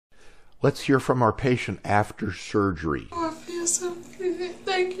Let's hear from our patient after surgery. Oh, I feel so good.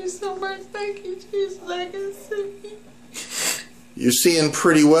 Thank you so much. Thank you, Jesus. I can see. You're seeing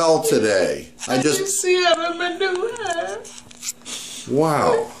pretty well today. I can see out of my new eye.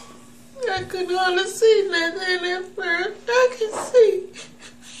 Wow. I couldn't hardly see nothing at first. I can see.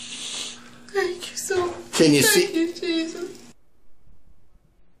 Thank you so much. Can you see? Thank you, Jesus.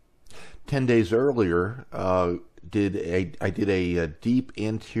 10 days earlier, I did a deep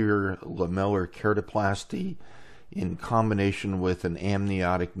anterior lamellar keratoplasty in combination with an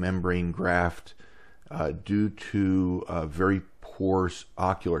amniotic membrane graft due to a very poor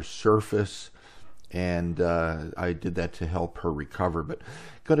ocular surface, and I did that to help her recover. But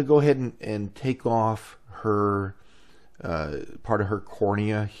going to go ahead and take off her part of her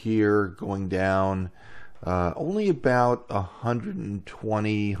cornea here, going down only about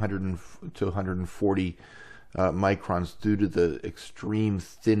 120 to 140 microns due to the extreme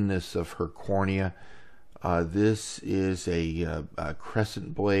thinness of her cornea. This is a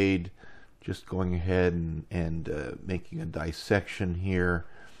crescent blade, just going ahead and making a dissection here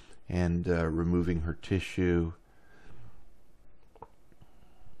and removing her tissue.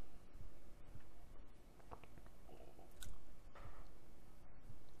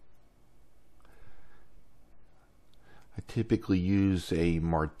 I typically use a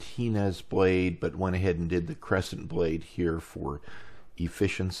Martinez blade, but went ahead and did the crescent blade here for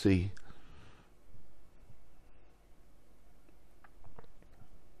efficiency.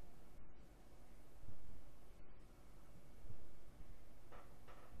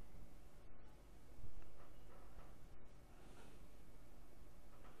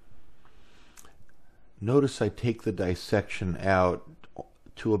 Notice I take the dissection out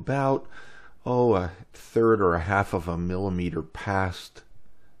to about a third or a half of a millimeter past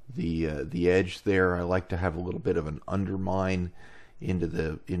the edge there. I like to have a little bit of an undermine into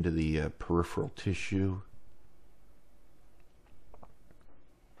the peripheral tissue.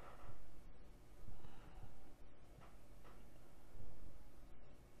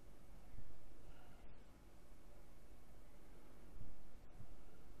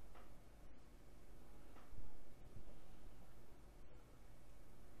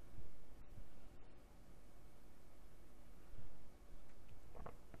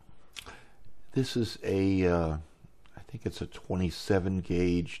 This is I think it's a 27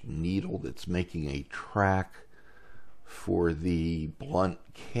 gauge needle that's making a track for the blunt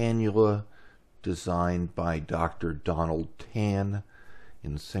cannula designed by Dr. Donald Tan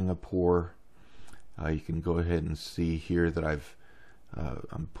in Singapore. You can go ahead and see here that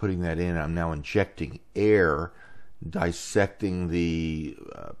I'm putting that in. I'm now injecting air, dissecting the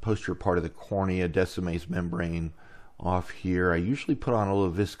posterior part of the cornea, Descemet's membrane off here. I usually put on a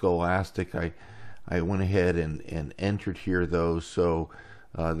little viscoelastic. I went ahead and entered here though, so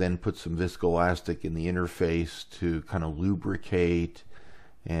then put some viscoelastic in the interface to kind of lubricate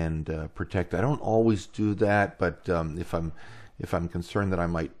and protect. I don't always do that, but if I'm concerned that I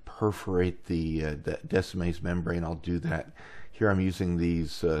might perforate the Descemet's membrane, I'll do that. Here I'm using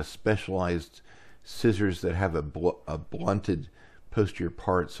these specialized scissors that have a blunted posterior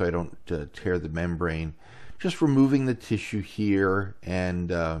part so I don't tear the membrane. Just removing the tissue here, and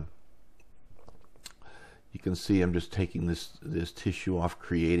you can see I'm just taking this tissue off,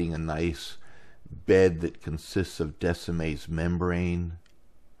 creating a nice bed that consists of Descemet's membrane.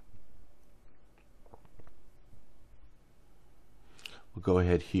 We'll go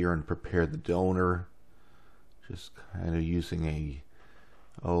ahead here and prepare the donor, just kind of using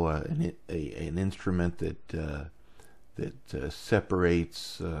an instrument that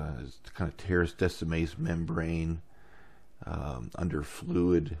separates, kind of tears Descemet's membrane under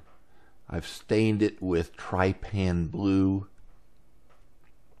fluid. I've stained it with trypan blue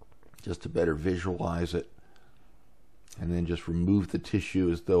just to better visualize it, and then just remove the tissue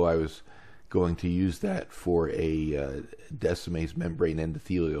as though I was going to use that for a Descemet's membrane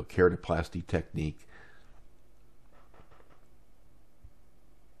endothelial keratoplasty technique.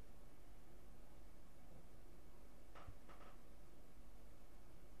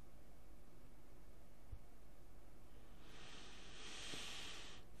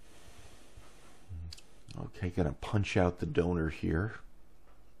 Okay, gonna punch out the donor here.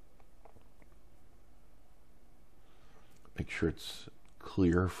 Make sure it's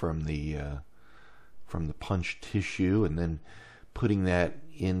clear from the punched tissue, and then putting that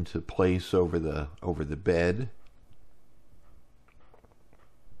into place over the bed.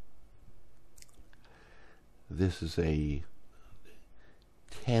 This is a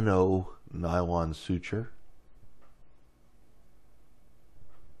 10-0 nylon suture.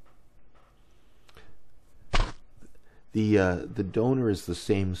 The donor is the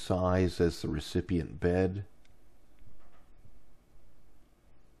same size as the recipient bed.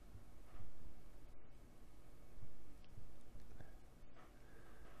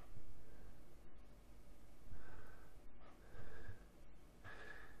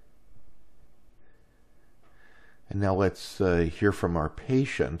 And now let's hear from our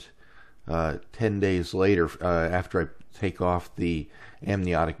patient 10 days later, after I take off the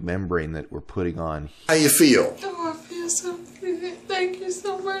amniotic membrane that we're putting on. How you feel? Oh, I feel so good. Thank you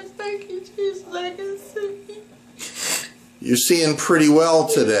so much. Thank you, Jesus. I can see. You're seeing pretty well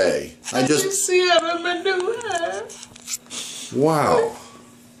today. I can see out of my new eye. Wow.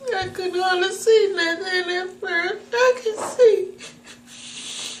 I could hardly see nothing at first. I can see.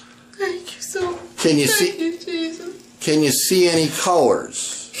 Thank you so much. Can you Thank see? you, Jesus. Can you see any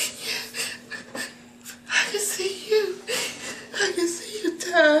colors? I can see you. I can see you,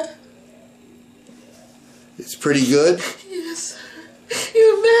 Ty. It's pretty good? Yes, sir.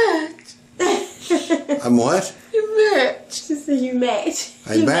 You match. I'm what? You match. She said you match.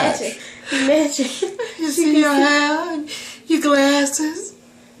 I You match. matching. You matching. You see your hair and your glasses.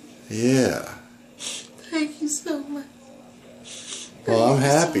 Yeah. Thank you so much. Well, I'm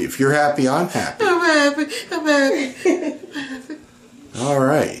happy. If you're happy, I'm happy. I'm happy. I'm happy. I'm happy. All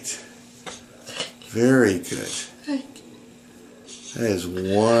right. Very good. Thank you. That is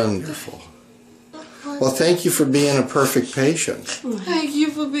wonderful. Well, thank you for being a perfect patient. Thank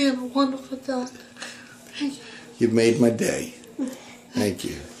you for being a wonderful doctor. Thank you. You've made my day. Thank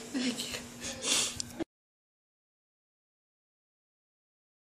you. Thank you.